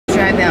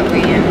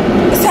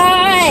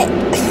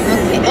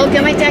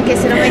jacket.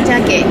 Sit on my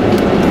jacket.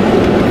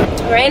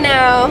 Right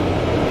now,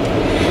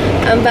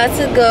 I'm about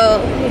to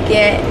go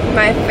get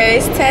my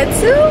first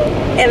tattoo,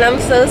 and I'm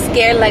so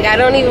scared. Like, I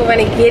don't even want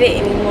to get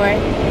it anymore.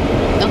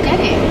 Don't get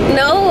it.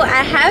 No,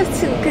 I have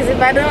to, because if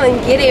I don't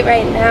get it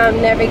right now,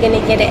 I'm never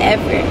gonna get it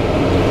ever.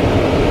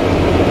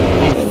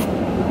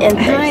 And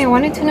Hi, I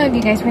wanted to know if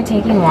you guys were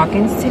taking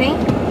walk-ins today.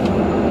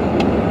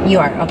 You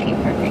are. Okay,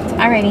 perfect.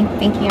 Alrighty,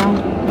 thank you.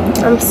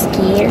 I'm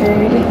scared.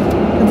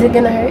 Is it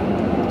gonna hurt?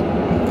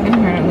 It's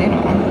gonna hurt a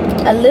little.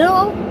 A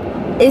little?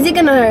 Is it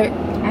gonna hurt?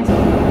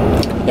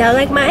 Y'all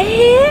like my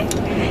hair?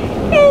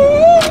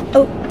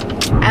 Oh,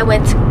 I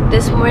went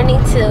this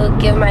morning to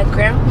give my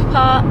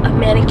grandpa a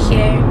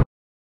manicure.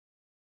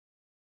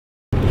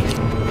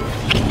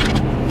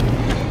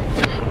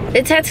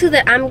 The tattoo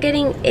that I'm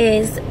getting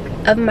is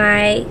of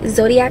my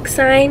zodiac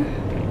sign,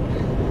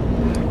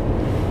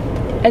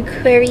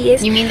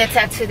 Aquarius. You mean the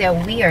tattoo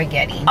that we are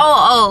getting?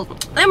 Oh,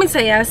 let me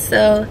tell y'all.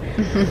 So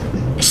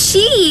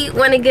she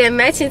want to get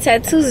matching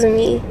tattoos with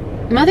me.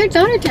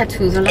 Mother-daughter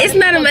tattoos. It's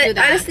not a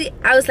honestly,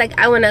 I was like,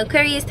 I want an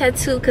Aquarius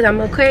tattoo because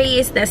I'm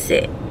Aquarius, that's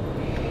it.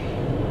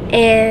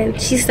 And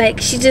she's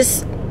like, she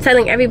just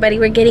telling everybody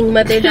we're getting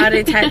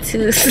mother-daughter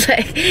tattoos.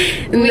 Like,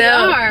 we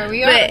are.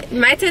 But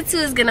my tattoo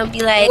is gonna be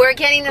like, we're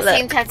getting the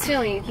same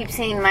tattoo, and you keep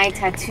saying my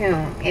tattoo.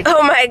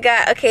 Oh my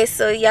god. Okay,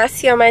 so y'all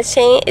see on my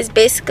chain is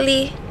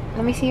basically,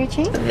 let me see your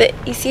chain.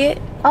 You see it?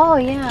 Oh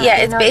yeah. Yeah,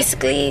 it's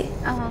basically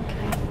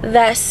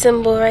that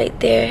symbol right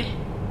there.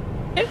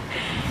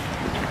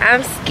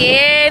 I'm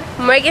scared.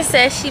 Morgan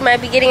says she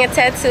might be getting a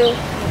tattoo.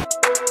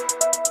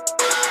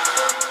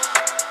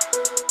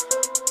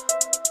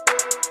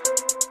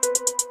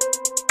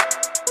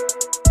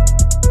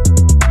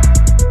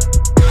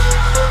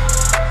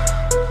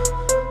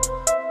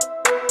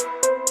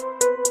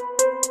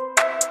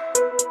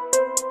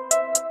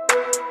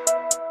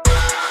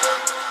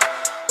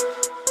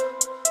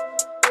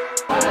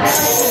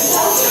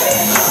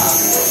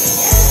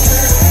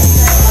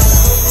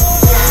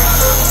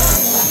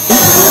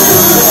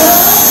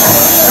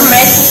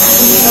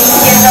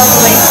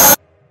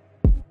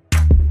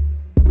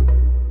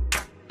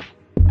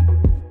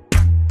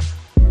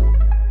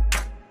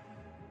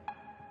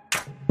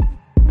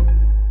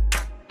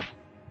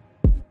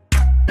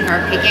 Her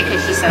pick it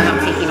because she says I'm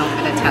taking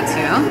over the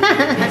tattoo.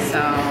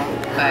 So,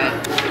 but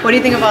what do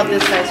you think about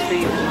this size for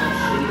you?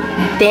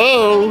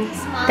 Dang,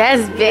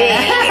 that's big.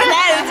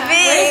 That's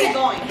big. Where is it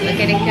going? Look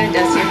at it here.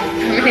 Does your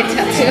permanent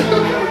tattoo?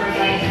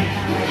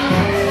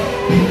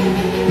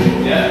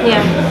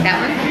 Yeah. That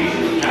one?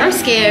 I'm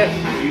scared.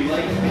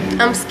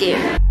 I'm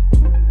scared.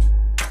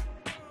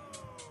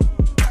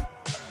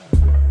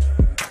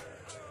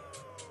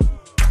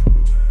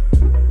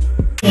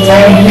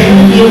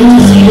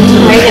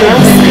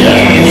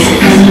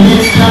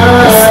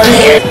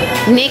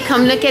 Nick,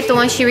 come look at the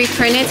one she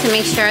reprinted to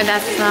make sure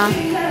that's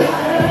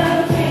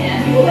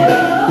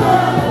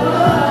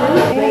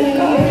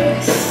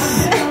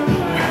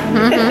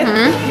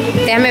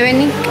Déjame ver,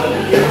 Nick.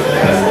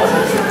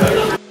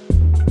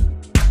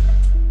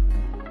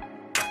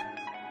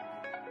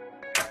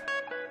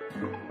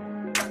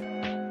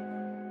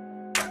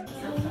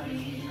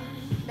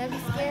 That'd be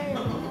scary.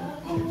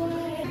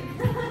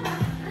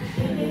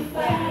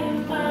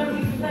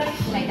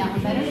 Like that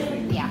one better?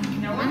 Yeah.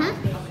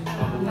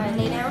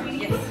 Lay down?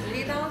 Yes.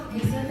 Lay down?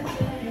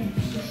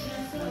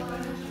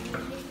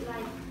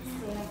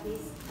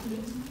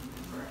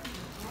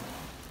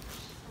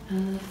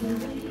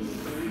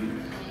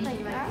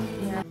 Like that?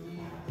 Yeah.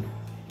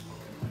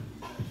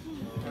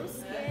 I'm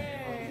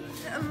scared.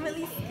 I'm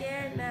really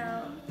scared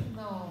now.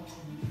 No.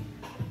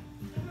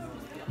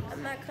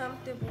 I'm not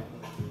comfortable.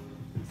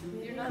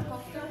 You're not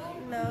comfortable?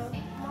 No.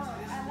 Mom,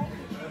 I like it.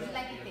 You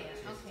like it there?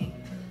 Okay.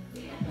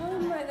 Oh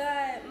my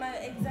god, my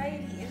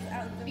anxiety is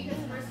out the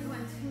Because first you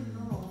went too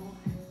low.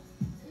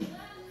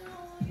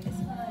 It's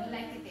fine. You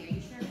like it there?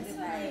 You sure? It's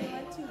fine. I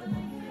want to.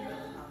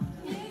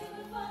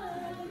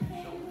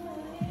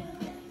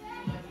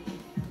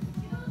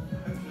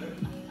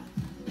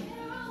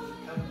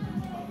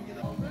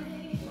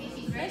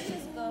 Let's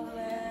just go,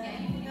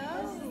 man.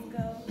 Let's just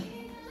go.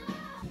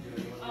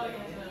 Oh,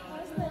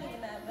 it's not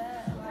even that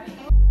bad.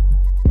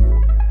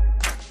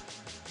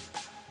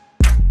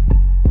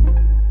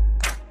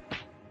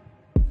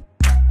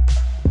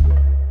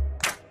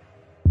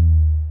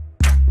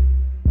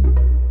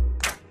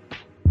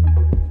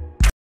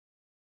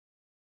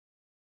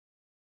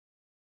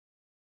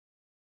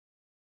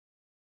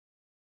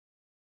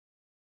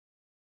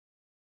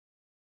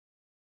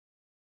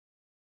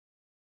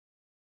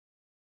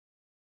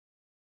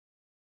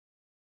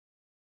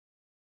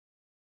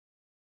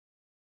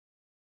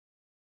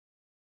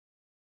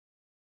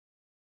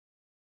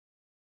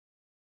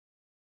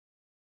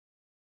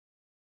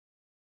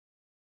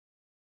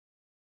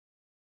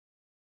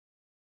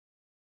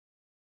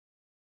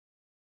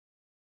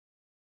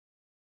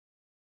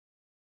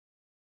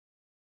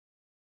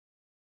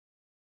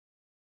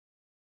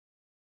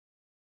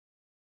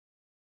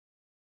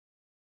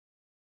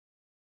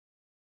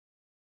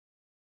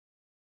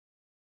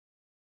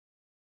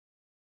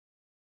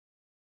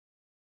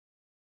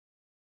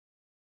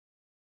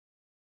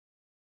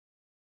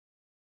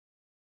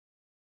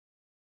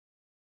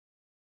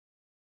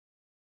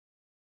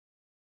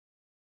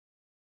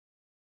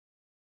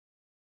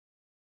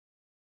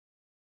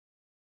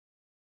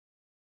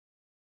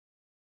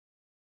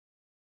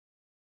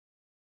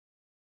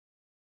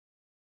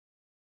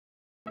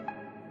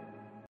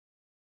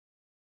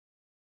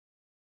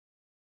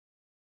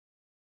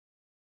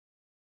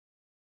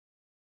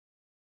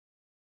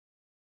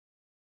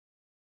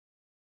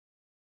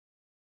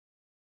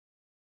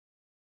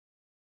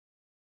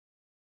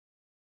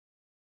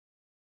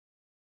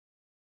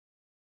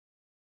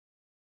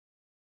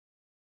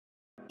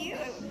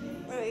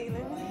 Wait,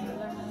 let me see.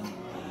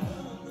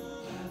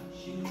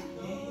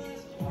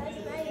 That's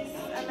nice.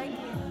 I like it.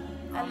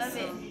 I love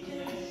it.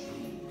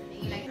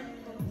 You like it?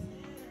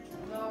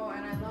 No,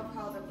 and I love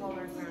how the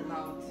colors are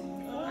out.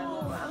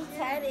 Oh, I'm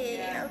tatted.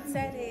 I'm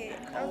tatted.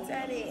 I'm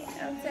tatted.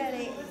 I'm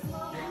tatted.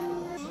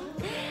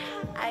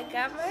 I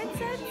got my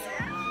tattoo.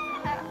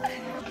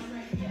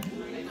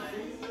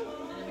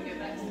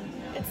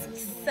 It's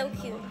so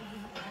cute.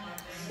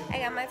 I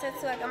got my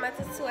tattoo. I got my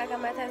tattoo. I got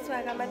my tattoo.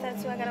 I got my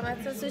tattoo. I got my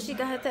tattoo. She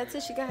got her tattoo.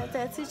 She got her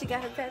tattoo. She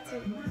got her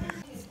tattoo.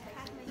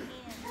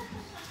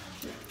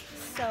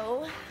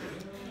 So,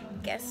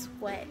 guess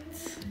what?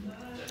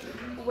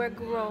 We're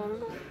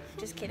grown.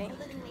 Just kidding.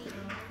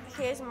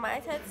 Here's my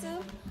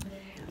tattoo,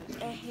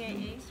 and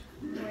here is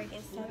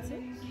Morgan's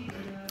tattoo.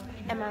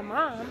 And my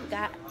mom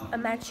got a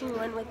matching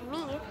one with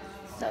me,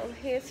 so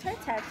here's her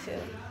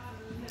tattoo.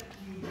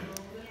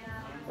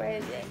 Where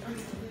is it?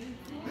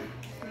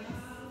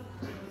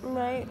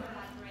 Right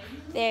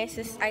there. It's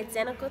just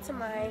identical to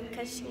mine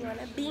because she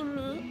wanna be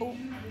me. Oh.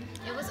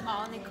 It was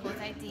all Nicole's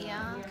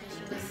idea because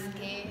she was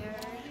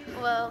scared.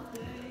 Well,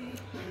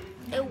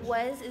 it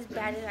was as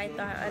bad as I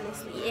thought,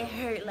 honestly. It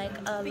hurt like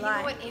a lot. But you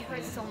know what? It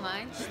hurt so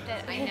much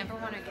that I never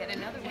want to get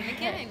another one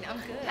again. I'm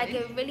good. Like,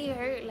 it really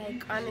hurt,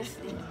 like,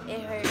 honestly.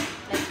 It hurt,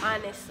 like,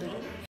 honestly.